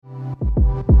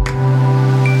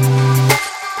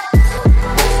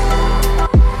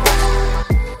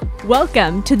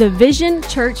Welcome to the Vision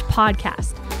Church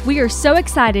Podcast. We are so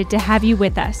excited to have you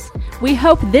with us. We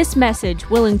hope this message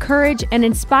will encourage and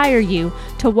inspire you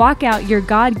to walk out your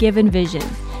God-given vision.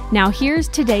 Now here's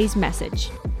today's message.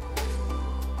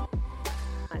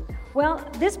 Well,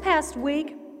 this past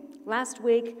week, last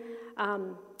week,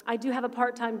 I do have a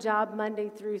part-time job Monday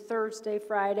through Thursday,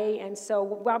 Friday, and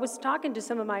so I was talking to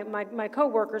some of my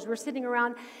co-workers. We're sitting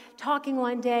around talking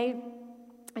one day,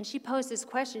 and she posed this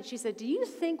question. She said, do you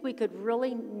think we could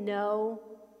really know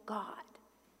God?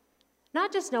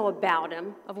 Not just know about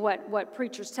Him, of what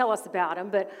preachers tell us about Him,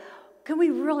 but can we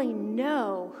really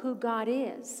know who God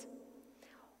is?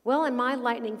 Well, in my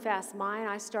lightning fast mind,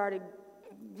 I started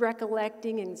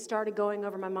recollecting and started going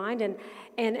over my mind,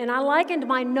 and I likened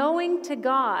my knowing to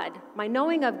God, my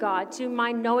knowing of God, to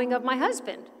my knowing of my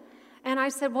husband. And I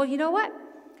said, well, you know what?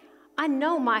 I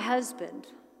know my husband.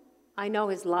 I know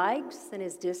his likes and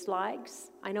his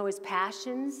dislikes. I know his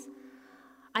passions.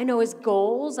 I know his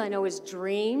goals. I know his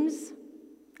dreams.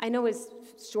 I know his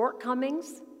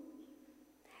shortcomings.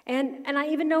 And I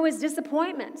even know his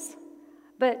disappointments.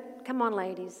 But come on,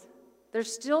 ladies.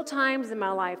 There's still times in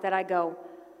my life that I go,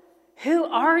 who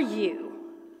are you?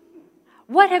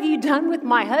 What have you done with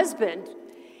my husband?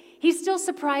 He still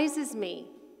surprises me.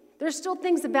 There's still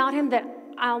things about him that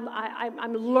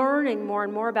I'm learning more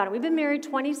and more about him. We've been married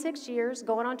 26 years,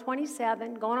 going on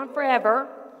 27, going on forever.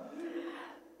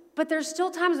 But there's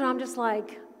still times when I'm just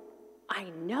like, I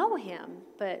know him,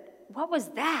 but what was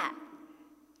that?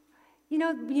 You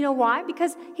know why?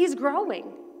 Because he's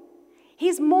growing.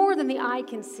 He's more than the eye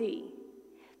can see.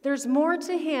 There's more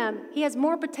to him. He has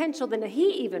more potential than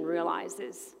he even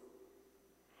realizes.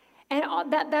 And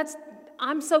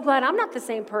I'm so glad I'm not the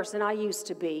same person I used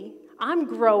to be. I'm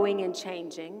growing and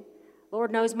changing.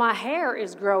 Lord knows my hair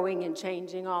is growing and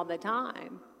changing all the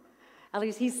time. At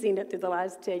least He's seen it through the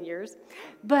last 10 years.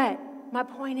 But my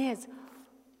point is,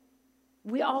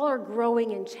 we all are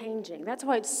growing and changing. That's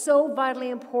why it's so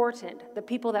vitally important, the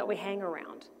people that we hang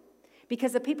around.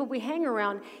 Because the people we hang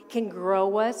around can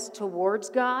grow us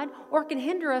towards God or can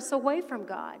hinder us away from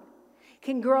God.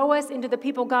 Can grow us into the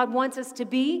people God wants us to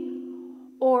be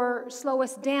or slow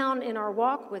us down in our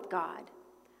walk with God.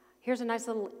 Here's a nice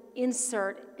little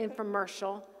insert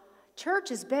infomercial.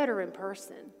 Church is better in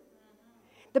person.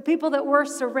 The people that we're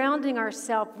surrounding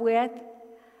ourselves with,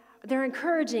 they're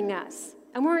encouraging us,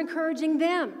 and we're encouraging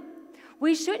them.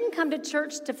 We shouldn't come to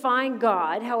church to find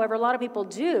God, however, a lot of people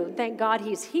do. Thank God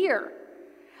He's here.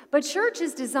 But church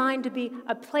is designed to be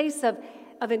a place of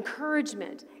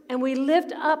encouragement, and we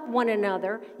lift up one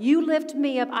another. You lift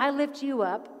me up, I lift you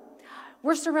up.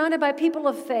 We're surrounded by people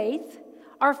of faith.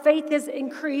 Our faith is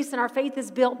increased and our faith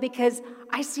is built because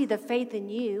I see the faith in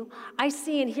you. I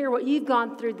see and hear what you've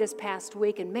gone through this past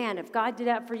week, and man, if God did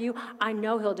that for you, I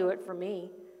know He'll do it for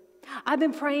me. I've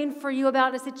been praying for you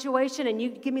about a situation, and you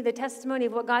give me the testimony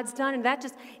of what God's done, and that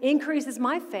just increases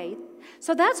my faith.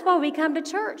 So that's why we come to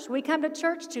church. We come to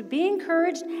church to be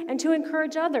encouraged and to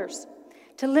encourage others,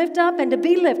 to lift up and to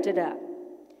be lifted up.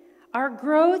 Our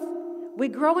growth, we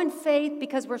grow in faith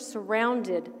because we're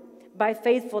surrounded by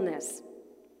faithfulness.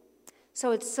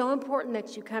 So it's so important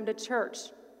that you come to church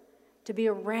to be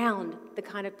around the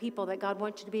kind of people that God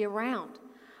wants you to be around.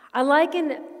 I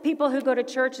liken people who go to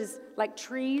church as like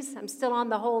trees. I'm still on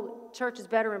the whole church is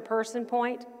better in person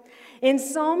point. In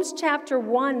Psalms chapter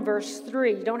 1, verse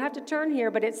 3, you don't have to turn here,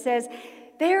 but it says,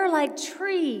 they're like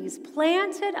trees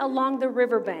planted along the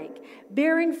riverbank,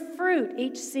 bearing fruit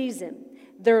each season.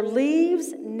 Their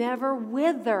leaves never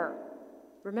wither.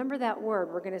 Remember that word.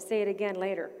 We're going to say it again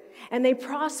later. And they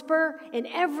prosper in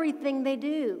everything they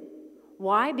do.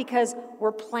 Why? Because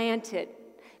we're planted.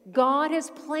 God has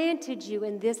planted you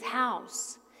in this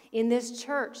house, in this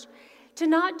church, to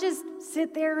not just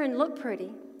sit there and look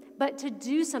pretty, but to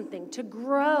do something, to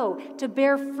grow, to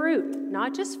bear fruit,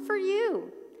 not just for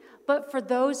you, but for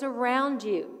those around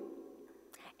you.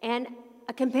 And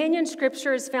a companion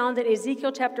scripture is found in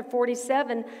Ezekiel chapter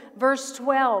 47, verse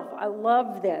 12. I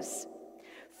love this.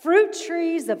 Fruit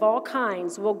trees of all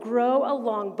kinds will grow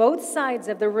along both sides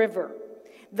of the river.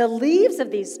 The leaves of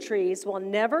these trees will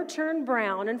never turn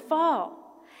brown and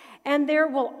fall, and there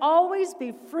will always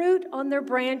be fruit on their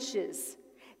branches.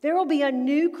 There will be a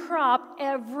new crop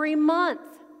every month.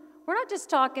 We're not just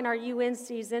talking our UN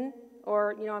season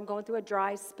or, I'm going through a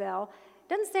dry spell. It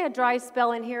doesn't say a dry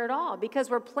spell in here at all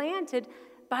because we're planted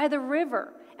by the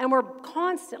river and we're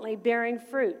constantly bearing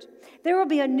fruit. There will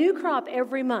be a new crop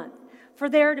every month. For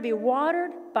there to be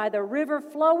watered by the river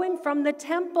flowing from the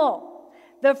temple.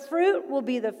 The fruit will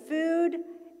be the food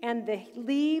and the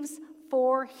leaves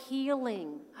for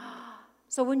healing.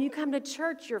 So when you come to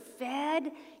church, you're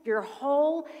fed, you're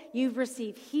whole, you've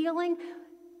received healing.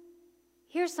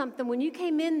 Here's something. When you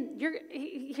came in,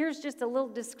 here's just a little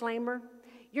disclaimer.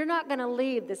 You're not going to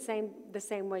leave the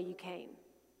same way you came.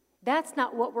 That's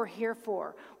not what we're here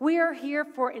for. We are here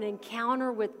for an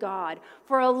encounter with God,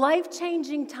 for a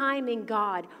life-changing time in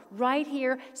God, right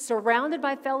here, surrounded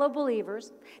by fellow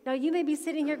believers. Now, you may be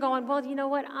sitting here going, well, you know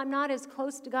what? I'm not as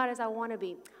close to God as I want to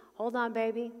be. Hold on,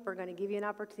 baby. We're going to give you an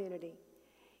opportunity,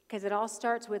 because it all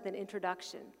starts with an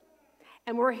introduction.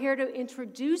 And we're here to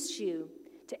introduce you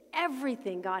to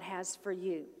everything God has for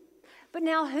you. But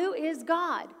now, who is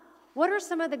God? What are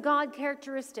some of the God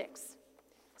characteristics?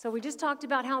 So we just talked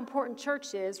about how important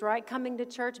church is, right? Coming to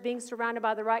church, being surrounded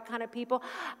by the right kind of people.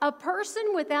 A person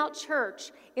without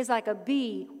church is like a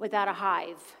bee without a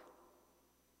hive.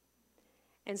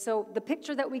 And so the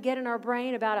picture that we get in our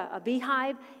brain about a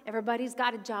beehive, everybody's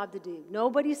got a job to do.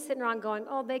 Nobody's sitting around going,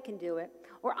 oh, they can do it.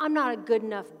 Or I'm not a good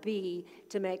enough bee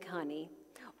to make honey.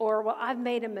 Or, well, I've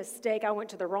made a mistake. I went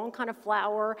to the wrong kind of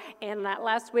flower and that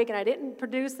last week and I didn't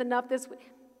produce enough this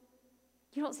week.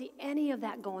 You don't see any of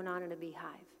that going on in a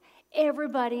beehive.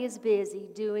 Everybody is busy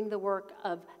doing the work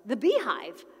of the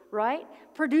beehive, right?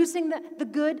 Producing the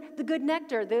good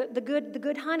nectar, the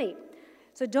good honey.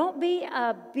 So don't be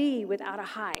a bee without a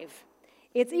hive.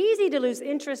 It's easy to lose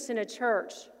interest in a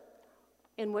church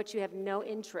in which you have no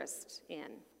interest in.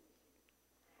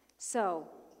 So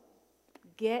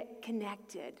get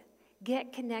connected.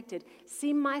 Get connected.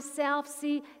 See myself,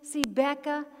 see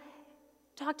Becca.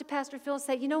 Talk to Pastor Phil and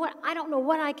say, you know what? I don't know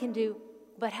what I can do,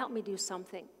 but help me do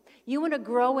something. You want to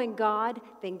grow in God?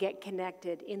 Then get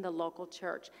connected in the local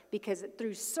church, because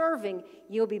through serving,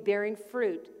 you'll be bearing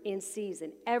fruit in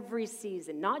season, every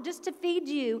season, not just to feed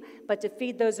you, but to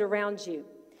feed those around you.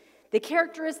 The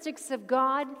characteristics of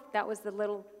God, that was the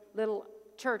little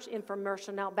church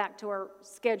infomercial. Now back to our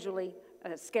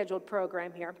scheduled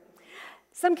program here.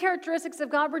 Some characteristics of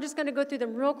God, we're just going to go through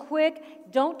them real quick.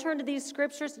 Don't turn to these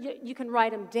scriptures. You can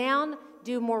write them down,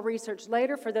 do more research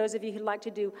later for those of you who'd like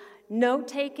to do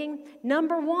note-taking.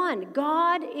 Number one,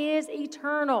 God is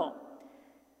eternal.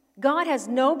 God has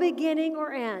no beginning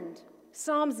or end.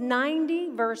 Psalms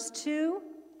 90, verse 2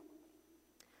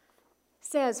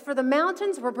 says, for the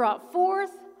mountains were brought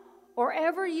forth, or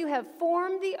ever you have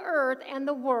formed the earth and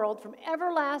the world, from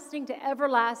everlasting to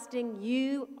everlasting,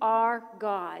 you are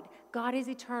God. God is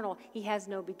eternal. He has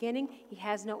no beginning. He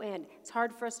has no end. It's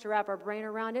hard for us to wrap our brain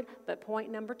around it, but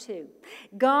point number two,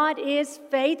 God is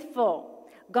faithful.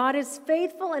 God is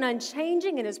faithful and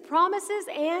unchanging in His promises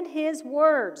and His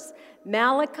words.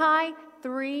 Malachi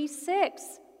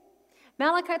 3:6.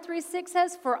 Malachi 3:6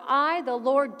 says, for I, the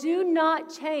Lord, do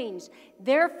not change.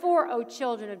 Therefore, O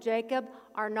children of Jacob,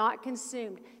 are not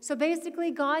consumed. So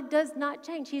basically, God does not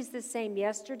change. He's the same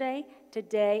yesterday,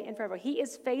 today, and forever. He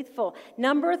is faithful.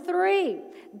 Number three,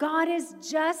 God is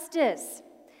justice.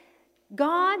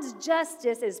 God's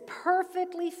justice is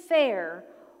perfectly fair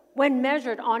when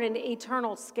measured on an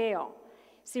eternal scale.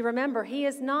 See, remember, He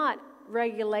is not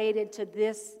regulated to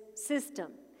this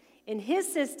system. In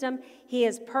His system, He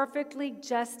is perfectly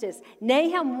justice.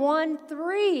 Nahum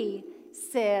 1:3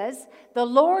 says, the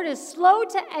Lord is slow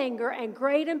to anger and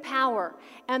great in power,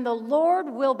 and the Lord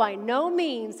will by no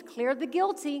means clear the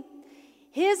guilty.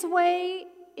 His way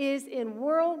is in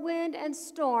whirlwind and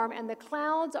storm, and the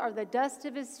clouds are the dust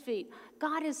of His feet.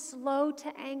 God is slow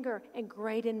to anger and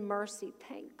great in mercy.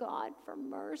 Thank God for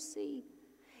mercy.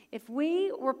 If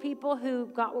we were people who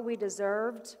got what we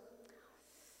deserved,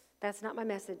 that's not my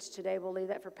message today. We'll leave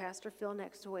that for Pastor Phil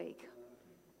next week.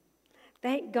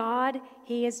 Thank God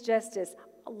He is justice.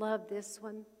 I love this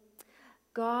one.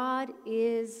 God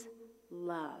is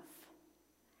love.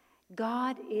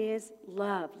 God is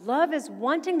love. Love is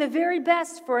wanting the very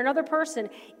best for another person,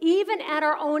 even at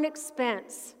our own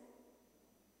expense.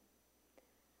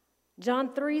 John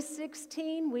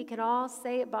 3:16, we can all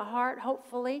say it by heart,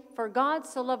 hopefully. For God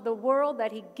so loved the world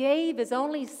that He gave His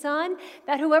only Son,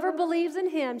 that whoever believes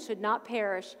in Him should not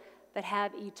perish, but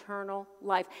have eternal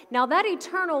life. Now that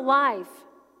eternal life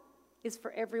is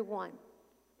for everyone,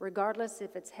 regardless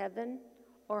if it's heaven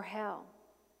or hell.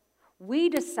 We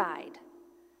decide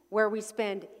where we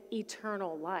spend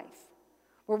eternal life,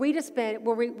 where we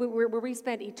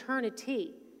spend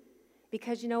eternity.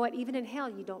 Because you know what? Even in hell,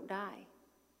 you don't die.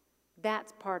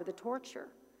 That's part of the torture.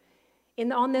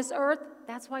 On this earth,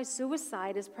 that's why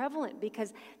suicide is prevalent,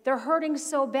 because they're hurting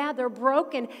so bad, they're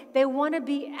broken, they want to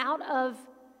be out of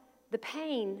the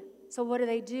pain. So what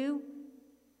do?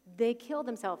 They kill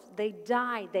themselves. They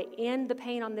die. They end the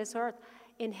pain on this earth.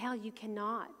 In hell, you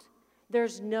cannot.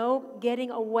 There's no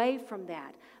getting away from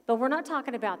that. But we're not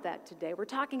talking about that today. We're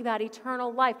talking about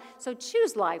eternal life. So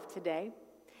choose life today.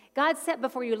 God set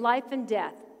before you life and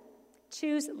death.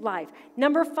 Choose life.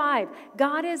 Number 5,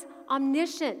 God is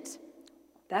omniscient.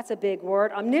 That's a big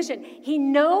word, omniscient. He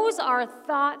knows our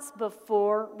thoughts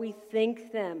before we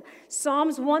think them.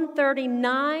 Psalms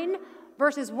 139,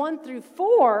 verses 1 through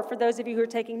 4, for those of you who are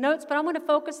taking notes, but I want to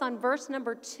focus on verse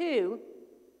number 2.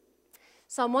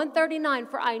 Psalm 139,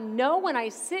 for I know when I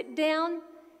sit down,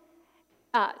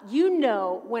 you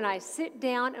know when I sit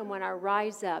down and when I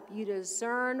rise up, you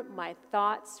discern my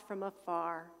thoughts from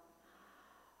afar.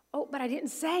 Oh, but I didn't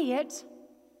say it.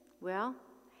 Well,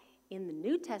 in the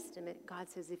New Testament, God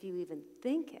says if you even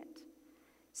think it.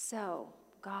 So,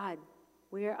 God,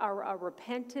 we are a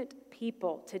repentant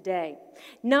people today.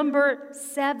 Number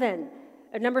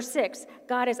 6,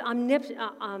 God is omnipotent.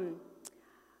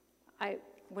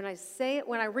 When I say it,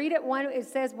 when I read it, it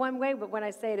says one way, but when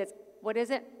I say it, it's, what is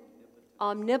it?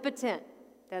 Omnipotent.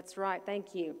 That's right.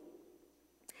 Thank you.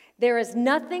 There is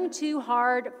nothing too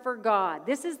hard for God.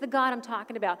 This is the God I'm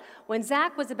talking about. When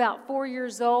Zach was about 4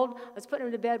 years old, I was putting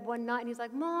him to bed one night, and he's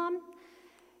like, Mom,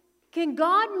 can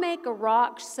God make a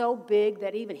rock so big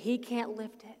that even he can't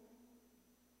lift it?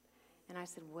 And I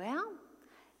said, well,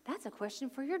 that's a question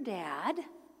for your dad.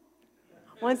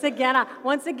 Once again,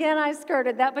 I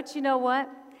skirted that, but you know what?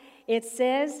 It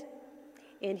says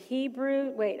in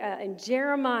in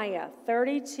Jeremiah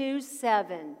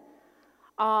 32:7,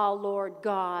 Ah, Lord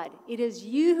God, it is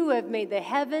you who have made the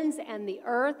heavens and the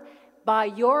earth by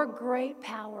your great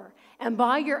power and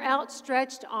by your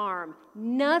outstretched arm.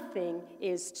 Nothing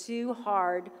is too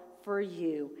hard for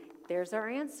you. There's our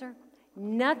answer.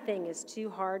 Nothing is too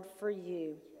hard for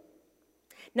you.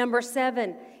 Number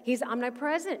 7, he's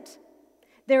omnipresent.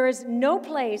 There is no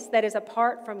place that is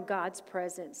apart from God's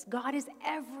presence. God is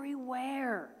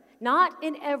everywhere, not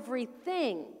in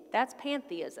everything. That's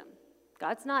pantheism.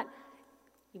 God's not,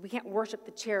 we can't worship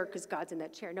the chair because God's in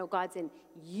that chair. No, God's in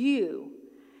you.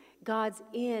 God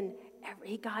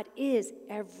is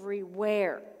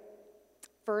everywhere.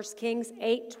 1 Kings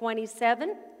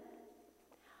 8:27.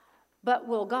 But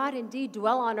will God indeed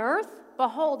dwell on earth?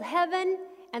 Behold, heaven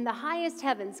and the highest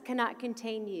heavens cannot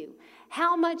contain you.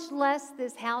 How much less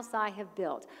this house I have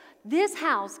built. This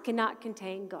house cannot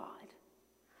contain God.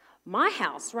 My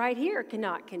house right here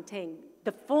cannot contain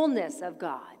the fullness of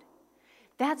God.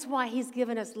 That's why he's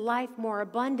given us life more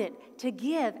abundant to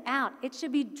give out. It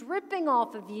should be dripping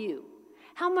off of you.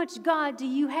 How much God do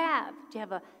you have? Do you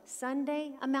have a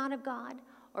Sunday amount of God?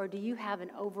 Or do you have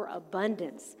an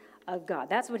overabundance of God?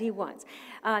 That's what he wants.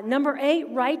 Number 8,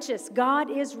 righteous. God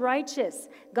is righteous.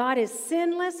 God is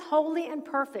sinless, holy, and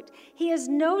perfect. He has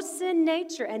no sin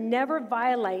nature and never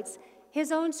violates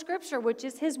his own scripture, which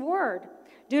is his word.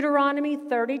 Deuteronomy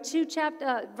 32,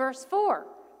 verse 4.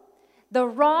 The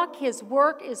rock, his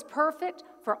work is perfect,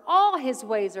 for all his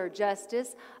ways are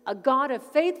justice, a God of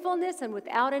faithfulness and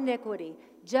without iniquity,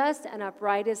 just and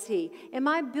upright is he. Am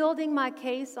I building my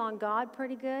case on God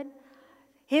pretty good?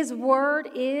 His word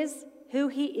is who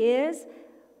he is.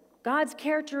 God's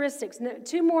characteristics.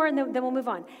 2 more and then we'll move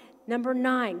on. Number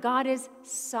 9, God is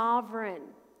sovereign.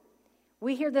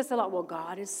 We hear this a lot. Well,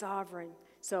 God is sovereign.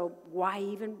 So why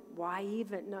even?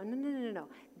 No.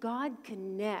 God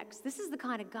connects. This is the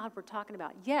kind of God we're talking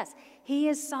about. Yes, he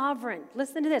is sovereign.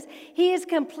 Listen to this. He is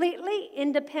completely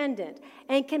independent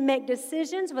and can make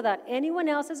decisions without anyone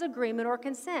else's agreement or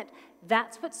consent.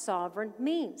 That's what sovereign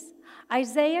means.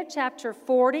 Isaiah chapter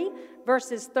 40,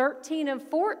 verses 13 and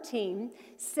 14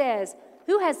 says,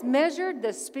 who has measured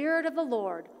the Spirit of the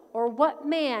Lord, or what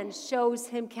man shows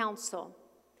him counsel?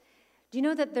 Do you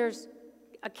know that there's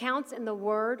accounts in the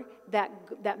Word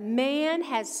that man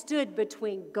has stood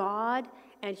between God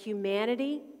and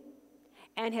humanity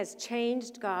and has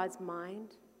changed God's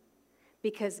mind?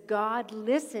 Because God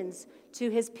listens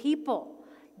to his people.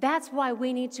 That's why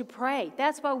we need to pray.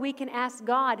 That's why we can ask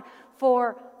God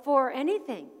for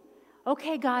anything.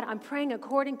 Okay, God, I'm praying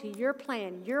according to your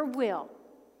plan, your will.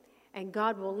 And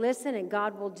God will listen and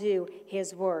God will do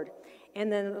his word. And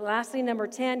then lastly, number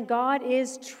 10, God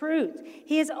is truth.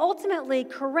 He is ultimately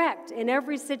correct in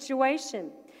every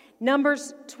situation.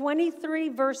 Numbers 23,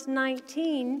 verse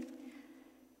 19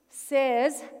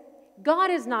 says, God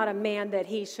is not a man that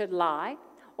he should lie,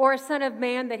 or a son of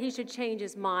man that he should change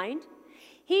his mind.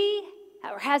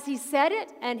 Has he said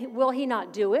it, and will he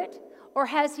not do it? Or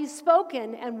has he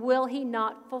spoken, and will he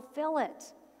not fulfill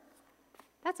it?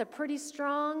 That's a pretty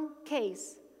strong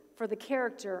case for the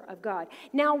character of God.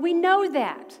 Now, we know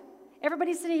that.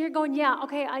 Everybody's sitting here going, yeah,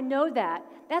 okay, I know that.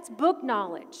 That's book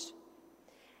knowledge.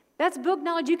 That's book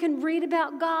knowledge. You can read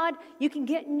about God. You can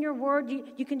get in your word.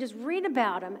 You can just read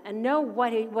about him and know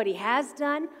what he has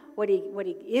done, what he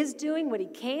is doing, what he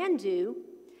can do.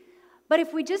 But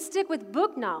if we just stick with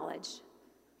book knowledge,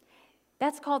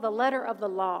 that's called the letter of the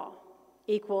law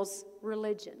equals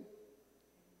religion.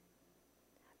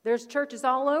 There's churches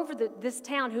all over this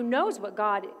town who knows what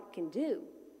God can do,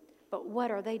 but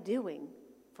what are they doing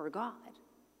for God?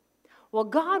 Well,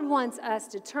 God wants us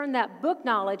to turn that book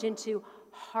knowledge into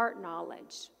heart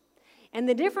knowledge. And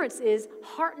the difference is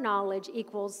heart knowledge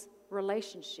equals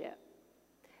relationship.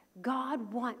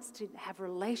 God wants to have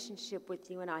relationship with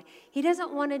you and I. He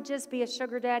doesn't want to just be a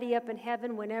sugar daddy up in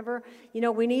heaven whenever,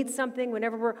 we need something,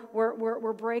 whenever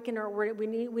we're breaking or we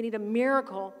need a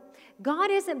miracle.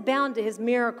 God isn't bound to his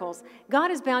miracles.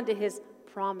 God is bound to his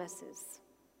promises.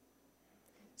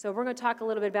 So we're going to talk a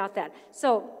little bit about that.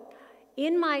 So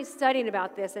in my studying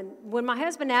about this, and when my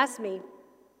husband asked me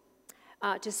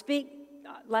to speak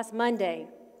last Monday,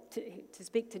 to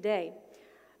speak today,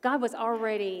 God was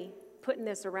already putting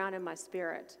this around in my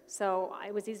spirit. So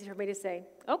it was easy for me to say,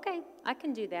 okay, I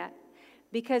can do that.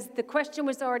 Because the question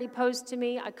was already posed to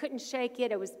me. I couldn't shake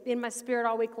it. It was in my spirit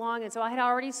all week long. And so I had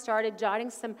already started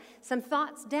jotting some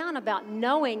thoughts down about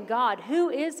knowing God. Who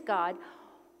is God?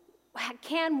 I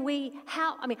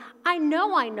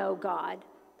know God,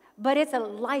 but it's a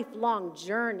lifelong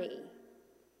journey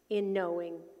in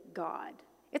knowing God.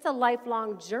 It's a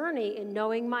lifelong journey in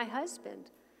knowing my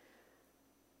husband.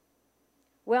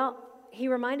 Well, God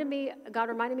reminded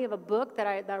me of a book that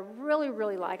I really,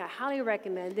 really like. I highly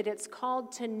recommend it. It's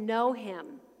called To Know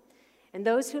Him. And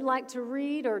those who like to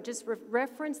read or just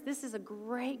reference, this is a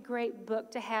great, great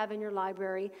book to have in your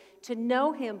library, To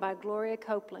Know Him by Gloria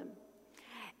Copeland.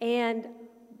 And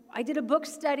I did a book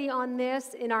study on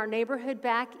this in our neighborhood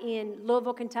back in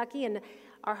Louisville, Kentucky, and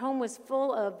our home was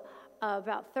full of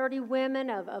about 30 women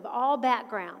of all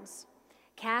backgrounds,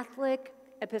 Catholic,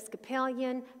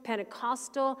 Episcopalian,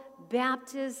 Pentecostal,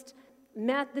 Baptist,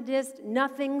 Methodist,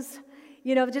 nothings,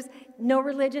 just no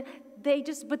religion.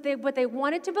 But they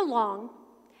wanted to belong,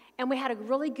 and we had a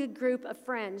really good group of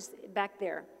friends back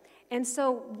there. And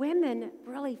so women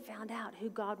really found out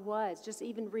who God was, just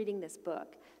even reading this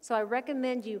book. So I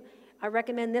recommend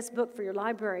this book for your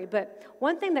library. But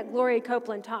one thing that Gloria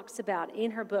Copeland talks about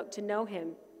in her book, To Know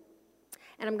Him,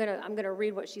 and I'm gonna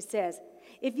read what she says.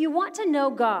 If you want to know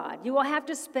God, you will have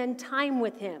to spend time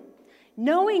with him.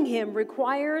 Knowing him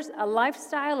requires a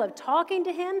lifestyle of talking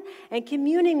to him and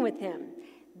communing with him.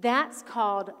 That's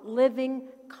called living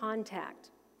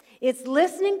contact. It's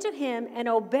listening to him and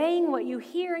obeying what you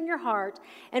hear in your heart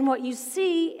and what you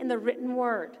see in the written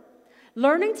word.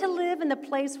 Learning to live in the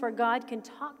place where God can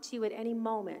talk to you at any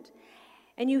moment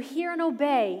and you hear and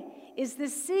obey is the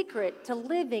secret to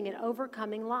living an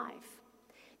overcoming life.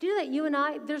 Do you know that you and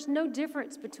I, there's no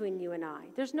difference between you and I.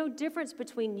 There's no difference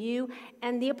between you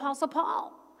and the Apostle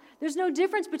Paul. There's no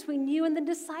difference between you and the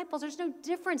disciples. There's no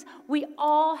difference. We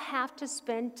all have to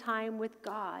spend time with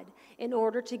God in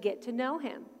order to get to know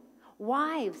him.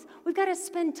 Wives, we've got to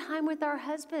spend time with our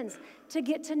husbands to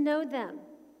get to know them.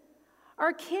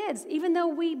 Our kids, even though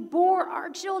we bore our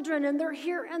children and they're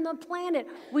here on the planet,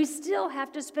 we still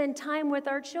have to spend time with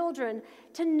our children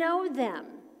to know them.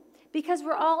 Because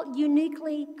we're all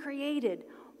uniquely created.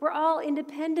 We're all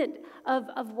independent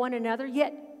of one another,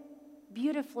 yet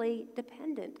beautifully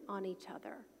dependent on each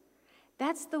other.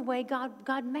 That's the way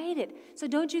God made it. So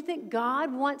don't you think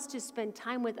God wants to spend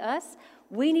time with us?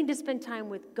 We need to spend time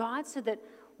with God so that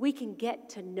we can get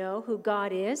to know who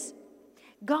God is.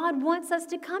 God wants us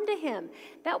to come to him.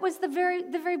 That was the very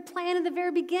plan in the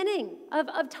very beginning of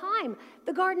time,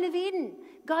 the Garden of Eden.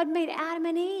 God made Adam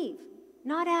and Eve,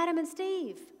 not Adam and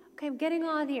Steve. Okay, I'm getting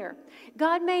on here.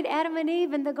 God made Adam and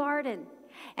Eve in the garden.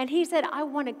 And he said, I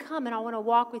want to come and I want to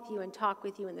walk with you and talk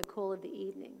with you in the cool of the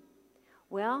evening.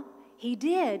 Well, he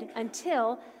did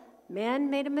until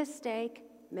man made a mistake,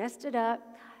 messed it up,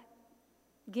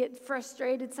 get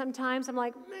frustrated sometimes. I'm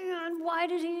like, man, why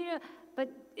did he? But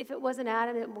if it wasn't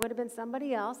Adam, it would have been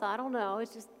somebody else. I don't know.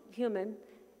 It's just human.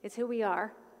 It's who we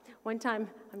are. One time,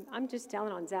 I'm just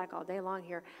telling on Zach all day long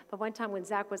here, but one time when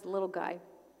Zach was a little guy,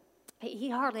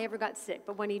 he hardly ever got sick,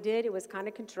 but when he did, it was kind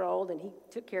of controlled, and he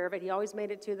took care of it. He always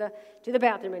made it to the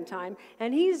bathroom in time,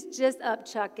 and he's just up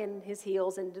chucking his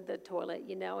heels into the toilet,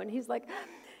 and he's like,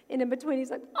 and in between, he's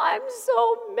like, I'm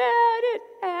so mad at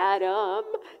Adam,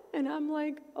 and I'm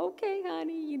like, okay,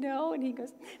 honey, and he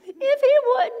goes, if he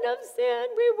wouldn't have sinned,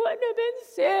 we wouldn't have been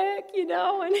sick, and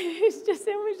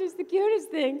it was just the cutest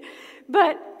thing,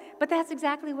 but that's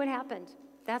exactly what happened.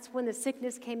 That's when the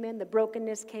sickness came in, the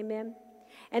brokenness came in.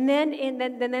 And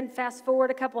then fast forward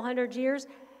a couple hundred years,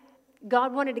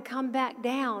 God wanted to come back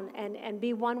down and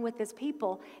be one with his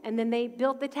people. And then they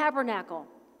built the tabernacle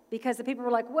because the people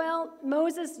were like, well,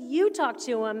 Moses, you talk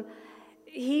to him.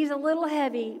 He's a little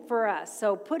heavy for us.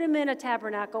 So put him in a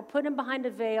tabernacle, put him behind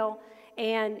a veil,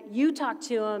 and you talk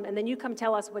to him, and then you come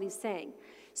tell us what he's saying.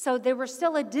 So there was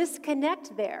still a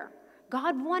disconnect there.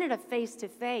 God wanted a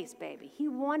face-to-face, baby. He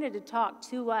wanted to talk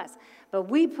to us. But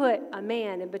we put a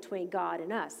man in between God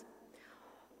and us.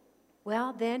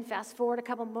 Well, then fast forward a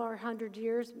couple more hundred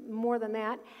years, more than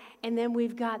that, and then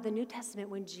we've got the New Testament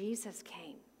when Jesus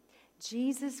came.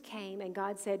 Jesus came and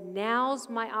God said, now's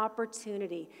my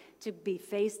opportunity to be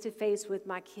face-to-face with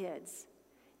my kids.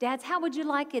 Dads, how would you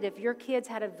like it if your kids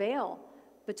had a veil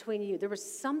between you? There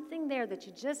was something there that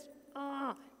you just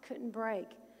couldn't break.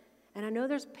 And I know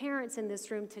there's parents in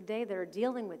this room today that are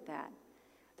dealing with that.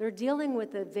 They're dealing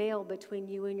with the veil between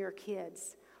you and your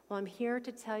kids. Well, I'm here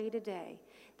to tell you today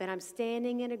that I'm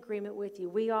standing in agreement with you.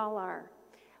 We all are.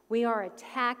 We are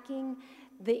attacking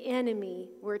the enemy.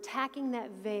 We're attacking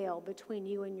that veil between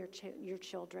you and your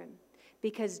children.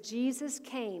 Because Jesus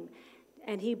came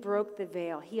and he broke the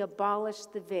veil. He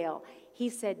abolished the veil. He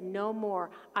said, no more.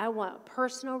 I want a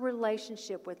personal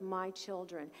relationship with my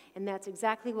children. And that's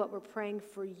exactly what we're praying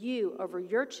for you over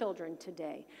your children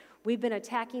today. We've been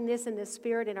attacking this in the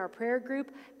spirit in our prayer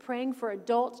group, praying for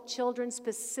adult children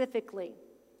specifically.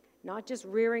 Not just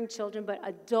rearing children, but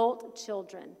adult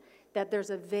children, that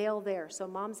there's a veil there. So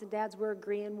moms and dads, we're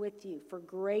agreeing with you for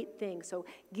great things. So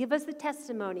give us the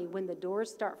testimony when the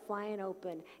doors start flying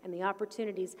open and the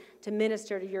opportunities to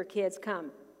minister to your kids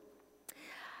come.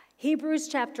 Hebrews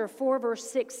chapter 4, verse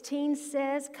 16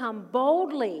 says, come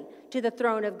boldly to the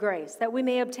throne of grace, that we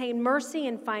may obtain mercy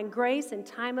and find grace in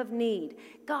time of need.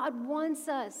 God wants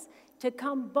us to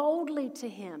come boldly to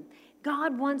him.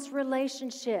 God wants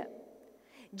relationship.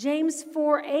 James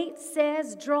 4:8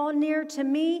 says, draw near to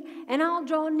me and I'll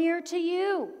draw near to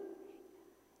you.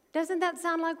 Doesn't that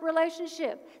sound like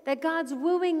relationship? That God's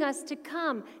wooing us to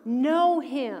come, know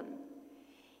him.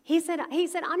 He said,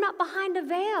 I'm not behind a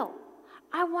veil.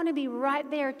 I want to be right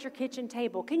there at your kitchen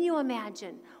table. Can you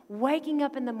imagine waking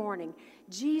up in the morning,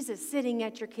 Jesus sitting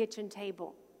at your kitchen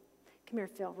table? Come here,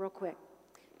 Phil, real quick.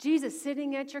 Jesus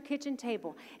sitting at your kitchen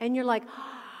table, and you're like,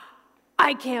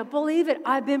 I can't believe it.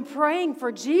 I've been praying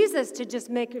for Jesus to just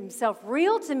make himself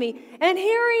real to me. And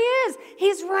here he is.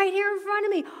 He's right here in front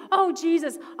of me. Oh,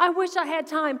 Jesus, I wish I had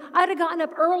time. I'd have gotten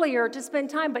up earlier to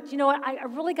spend time. But you know what? I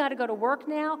really got to go to work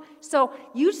now. So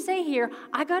you stay here.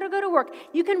 I got to go to work.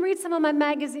 You can read some of my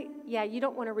magazine. Yeah, you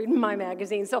don't want to read my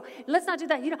magazine. So let's not do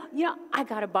that. You know, I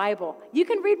got a Bible. You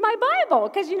can read my Bible.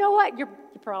 Because you know what? You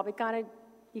probably kind of...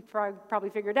 You probably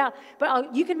figured it out.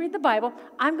 But you can read the Bible.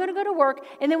 I'm going to go to work.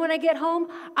 And then when I get home,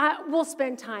 we'll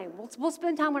spend time. We'll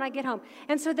spend time when I get home.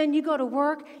 And so then you go to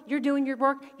work. You're doing your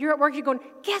work. You're at work. You're going,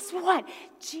 guess what?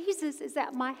 Jesus is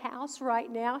at my house right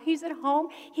now. He's at home.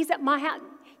 He's at my house.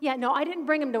 Yeah, no, I didn't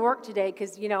bring him to work today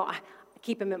because, you know, I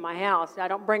keep him at my house. I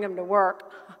don't bring him to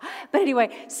work. But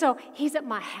anyway, so he's at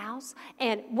my house.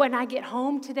 And when I get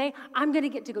home today, I'm going to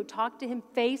get to go talk to him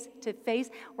face to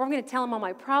face. Where I'm going to tell him all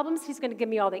my problems. He's going to give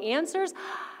me all the answers.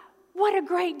 What a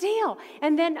great deal.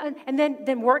 And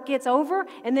then work gets over.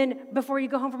 And then before you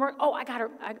go home from work,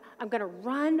 I'm going to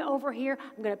run over here.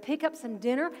 I'm going to pick up some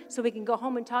dinner so we can go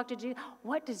home and talk to Jesus.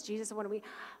 What does Jesus want to be?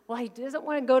 Well, he doesn't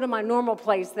want to go to my normal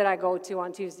place that I go to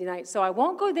on Tuesday night. So I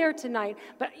won't go there tonight.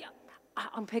 But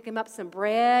I'm picking up some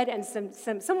bread and some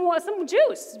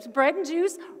juice, some bread and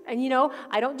juice. And, you know,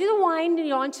 I don't do the wine,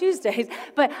 on Tuesdays.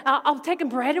 But I'll take a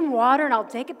bread and water, and I'll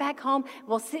take it back home.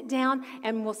 We'll sit down,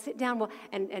 and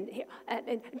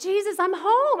Jesus, I'm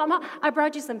home. I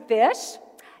brought you some fish.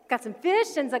 Got some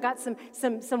fish, and I got some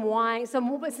wine,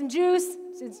 some juice.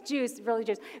 It's juice, really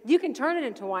juice. You can turn it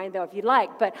into wine, though, if you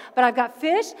like. But I've got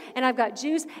fish, and I've got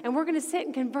juice, and we're going to sit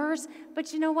and converse.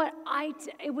 But you know what?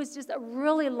 It was just a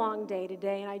really long day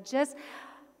today, and I just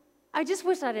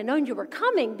wish I'd have known you were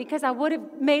coming because I would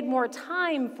have made more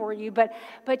time for you.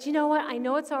 But you know what? I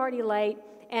know it's already late,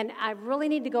 and I really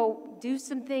need to go do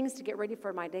some things to get ready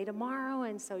for my day tomorrow.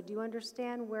 And so do you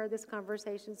understand where this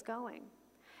conversation's going?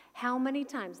 How many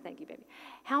times, thank you, baby,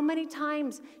 how many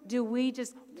times do we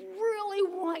just really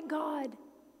want God,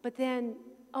 but then,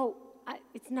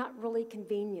 it's not really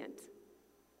convenient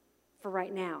for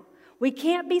right now. We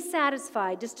can't be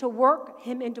satisfied just to work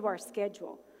him into our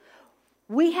schedule.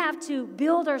 We have to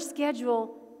build our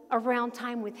schedule around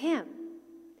time with him.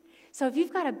 So if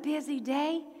you've got a busy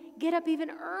day, get up even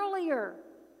earlier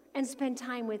and spend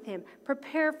time with him.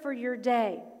 Prepare for your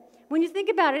day. When you think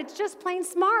about it, it's just plain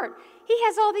smart. He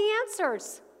has all the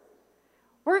answers.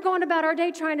 We're going about our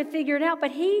day trying to figure it out,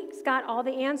 but he's got all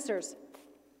the answers.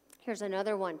 Here's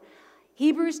another one.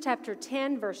 Hebrews chapter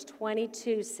 10, verse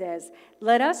 22 says,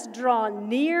 "Let us draw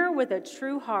near with a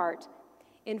true heart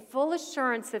in full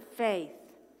assurance of faith."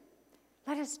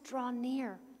 Let us draw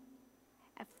near.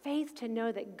 A faith to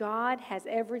know that God has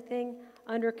everything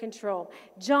under control.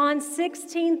 John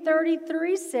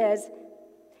 16:33 says,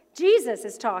 Jesus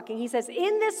is talking. He says,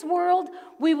 "In this world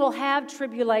we will have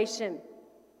tribulation."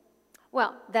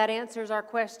 Well, that answers our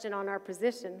question on our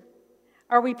position.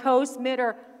 Are we post, mid,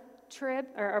 or trib?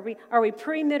 Or are we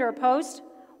pre, mid, or post?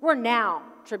 We're now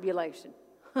tribulation.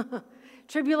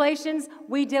 Tribulations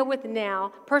we deal with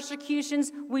now.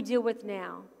 Persecutions we deal with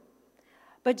now.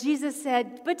 But Jesus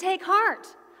said, "But take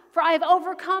heart, for I have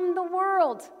overcome the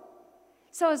world."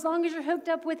 So as long as you're hooked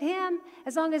up with Him,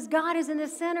 as long as God is in the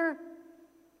center,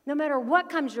 no matter what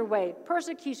comes your way,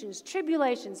 persecutions,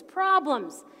 tribulations,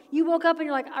 problems, you woke up and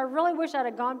you're like, I really wish I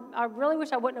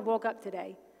wouldn't have woke up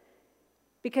today,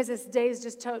 because this day is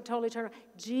just totally turned around.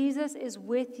 Jesus is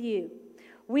with you.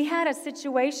 We had a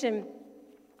situation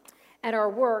at our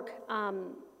work.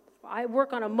 I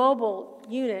work on a mobile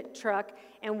unit truck,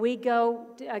 and we go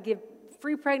give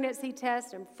free pregnancy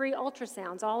tests and free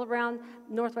ultrasounds all around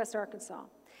Northwest Arkansas.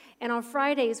 And on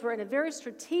Fridays, we're in a very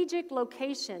strategic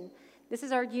location. This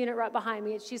is our unit right behind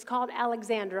me. She's called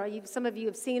Alexandra. Some of you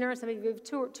have seen her. Some of you have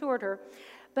toured her.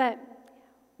 But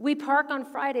we park on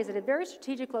Fridays at a very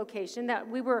strategic location that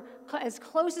we were as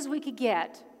close as we could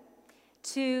get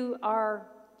to our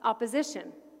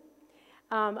opposition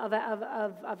of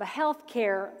a health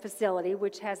care facility,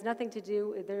 which has nothing to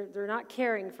do, they're not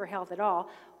caring for health at all.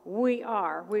 We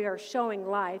are showing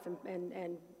life,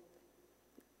 and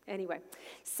anyway.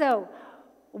 So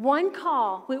one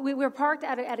call, we were parked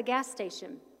at a gas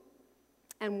station,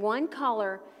 and one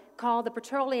caller called the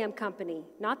petroleum company,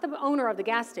 not the owner of the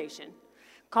gas station,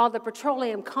 called the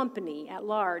petroleum company at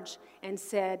large and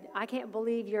said, "I can't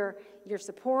believe you're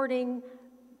supporting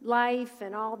life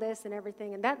and all this and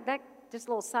everything." And that just a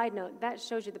little side note, that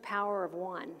shows you the power of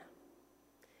one.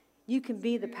 You can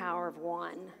be the power of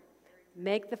one.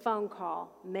 Make the phone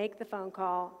call. Make the phone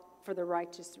call for the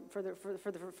righteous, for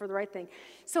the right thing.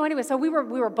 So anyway, so we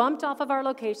were bumped off of our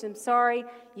location. Sorry,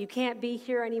 you can't be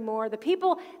here anymore. The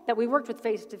people that we worked with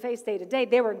face to face day to day,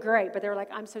 they were great, but they were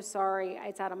like, "I'm so sorry,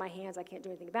 it's out of my hands. I can't do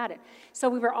anything about it." So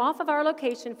we were off of our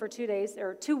location for 2 days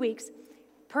or 2 weeks.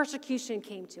 Persecution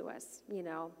came to us.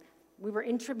 We were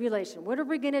in tribulation. What are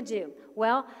we going to do?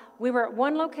 Well, we were at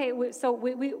one location, so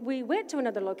we went to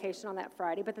another location on that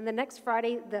Friday, but then the next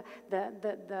Friday,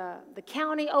 the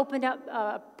county opened up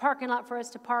a parking lot for us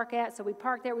to park at, so we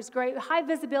parked there. It was great, high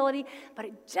visibility, but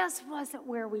it just wasn't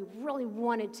where we really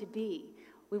wanted to be.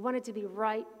 We wanted to be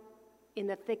right in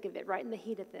the thick of it, right in the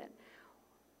heat of it.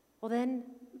 Well, then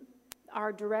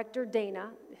our director,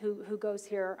 Dana, who goes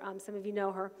here, some of you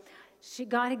know her,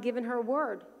 God had given her a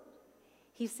word.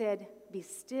 He said, "Be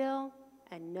still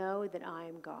and know that I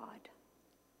am God."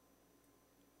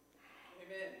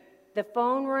 Amen. The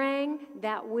phone rang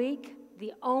that week.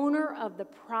 The owner of the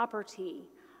property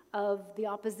of the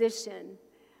opposition,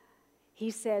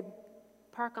 he said,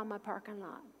 "Park on my parking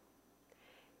lot."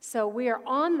 So we are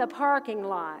on the parking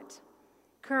lot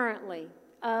currently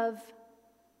of,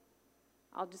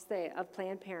 I'll just say, of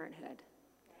Planned Parenthood.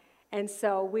 And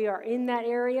so we are in that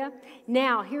area.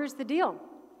 Now, here's the deal.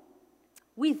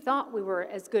 We thought we were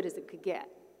as good as it could get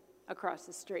across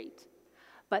the street.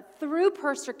 But through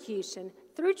persecution,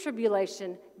 through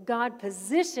tribulation, God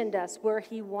positioned us where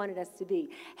He wanted us to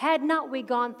be. Had not we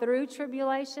gone through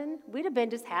tribulation, we'd have been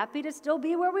just happy to still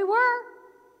be where we were.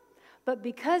 But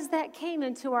because that came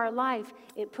into our life,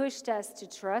 it pushed us to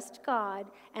trust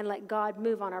God and let God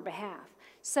move on our behalf.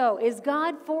 So, is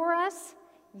God for us?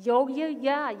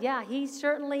 Yeah, He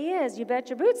certainly is. You bet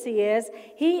your boots He is.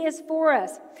 He is for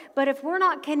us. But if we're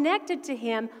not connected to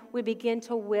Him, we begin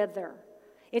to wither.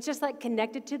 It's just like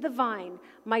connected to the vine.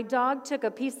 My dog took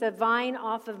a piece of vine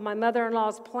off of my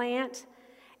mother-in-law's plant,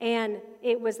 and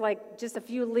it was like just a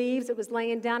few leaves. It was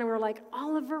laying down, and we were like,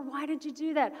 "Oliver, why did you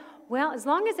do that?" Well, as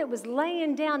long as it was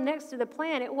laying down next to the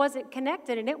plant, it wasn't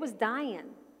connected, and it was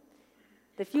dying.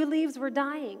 The few leaves were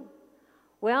dying.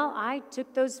 Well, I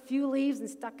took those few leaves and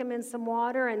stuck them in some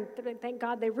water, and thank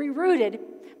God they rerooted.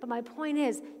 But my point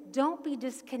is, don't be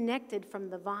disconnected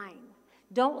from the vine.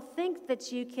 Don't think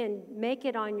that you can make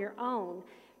it on your own,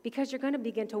 because you're going to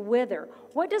begin to wither.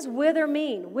 What does wither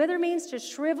mean? Wither means to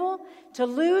shrivel, to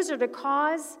lose, or to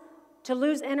cause to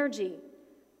lose energy.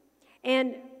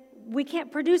 And we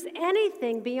can't produce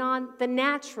anything beyond the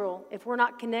natural if we're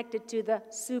not connected to the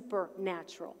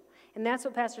supernatural. And that's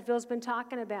what Pastor Phil's been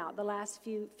talking about the last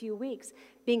few weeks.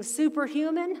 Being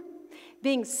superhuman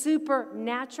being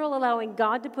supernatural, allowing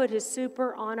God to put His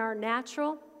super on our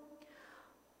natural.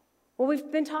 Well,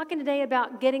 we've been talking today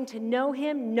about getting to know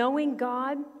Him, knowing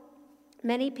God.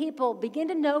 Many people begin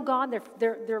to know God.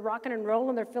 They're rocking and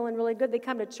rolling. They're feeling really good. They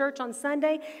come to church on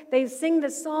Sunday. They sing the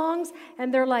songs,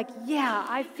 and they're like, yeah,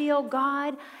 I feel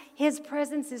God. His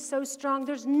presence is so strong.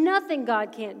 There's nothing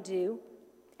God can't do.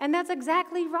 And that's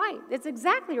exactly right. It's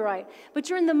exactly right. But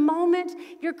you're in the moment.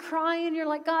 You're crying. You're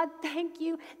like, God, thank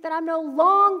you that I'm no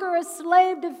longer a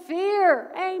slave to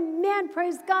fear. Amen.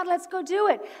 Praise God. Let's go do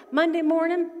it. Monday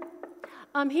morning,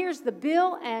 here's the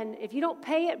bill, and if you don't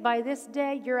pay it by this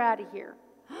day, you're out of here.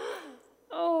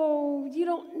 Oh, you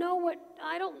don't know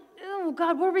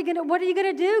God, what are you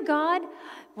gonna do, God?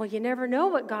 Well, you never know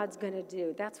what God's gonna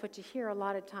do. That's what you hear a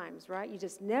lot of times, right? You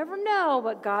just never know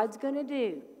what God's gonna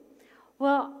do.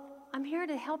 Well, I'm here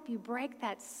to help you break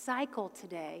that cycle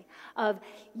today of,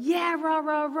 yeah, rah,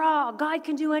 rah, rah, God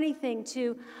can do anything,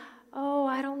 to, oh,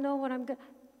 I don't know what I'm gonna.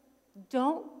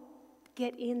 Don't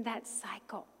get in that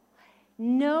cycle.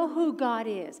 Know who God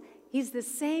is. He's the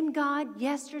same God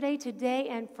yesterday, today,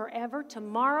 and forever.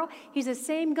 Tomorrow, He's the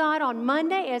same God on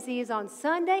Monday as He is on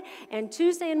Sunday and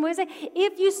Tuesday and Wednesday.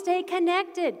 If you stay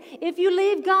connected, if you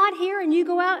leave God here and you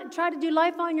go out and try to do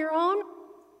life on your own,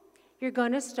 you're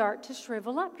going to start to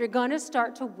shrivel up. You're going to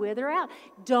start to wither out.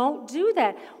 Don't do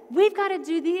that. We've got to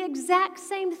do the exact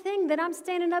same thing that I'm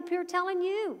standing up here telling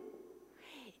you.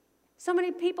 So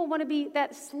many people want to be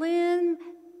that slim,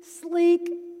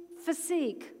 sleek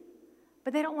physique,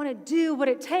 but they don't want to do what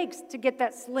it takes to get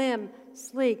that slim,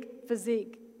 sleek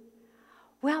physique.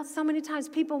 Well, so many times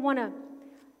people want to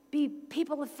be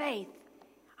people of faith.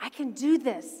 I can do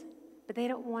this, but they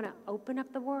don't want to open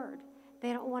up the Word.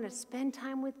 They don't want to spend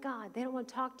time with God. They don't want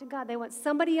to talk to God. They want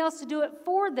somebody else to do it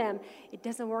for them. It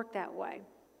doesn't work that way.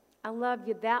 I love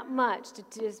you that much to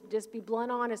just be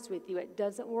blunt honest with you. It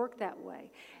doesn't work that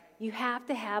way. You have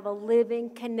to have a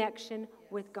living connection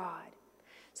with God.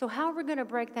 So how are we going to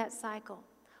break that cycle?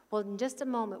 Well, in just a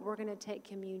moment, we're going to take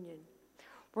communion.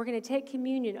 We're going to take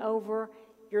communion over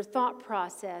your thought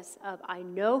process of, I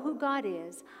know who God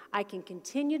is. I can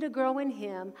continue to grow in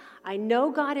Him. I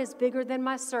know God is bigger than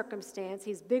my circumstance.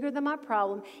 He's bigger than my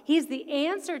problem. He's the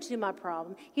answer to my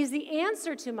problem. He's the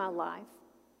answer to my life.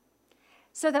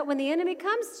 So that when the enemy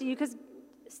comes to you, because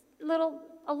little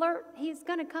alert, he's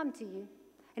going to come to you.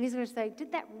 And he's going to say, did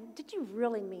you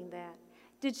really mean that?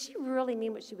 Did she really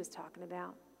mean what she was talking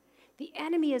about? The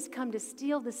enemy has come to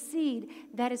steal the seed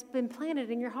that has been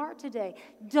planted in your heart today.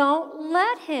 Don't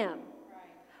let him.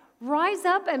 Rise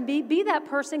up and be that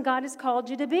person God has called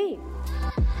you to be.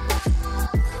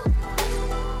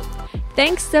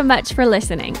 Thanks so much for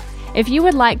listening. If you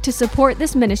would like to support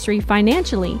this ministry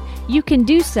financially, you can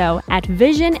do so at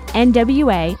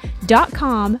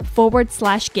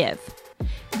visionnwa.com/give.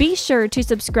 Be sure to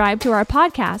subscribe to our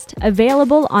podcast,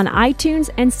 available on iTunes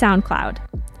and SoundCloud.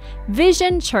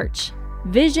 Vision Church,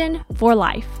 Vision for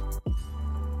Life.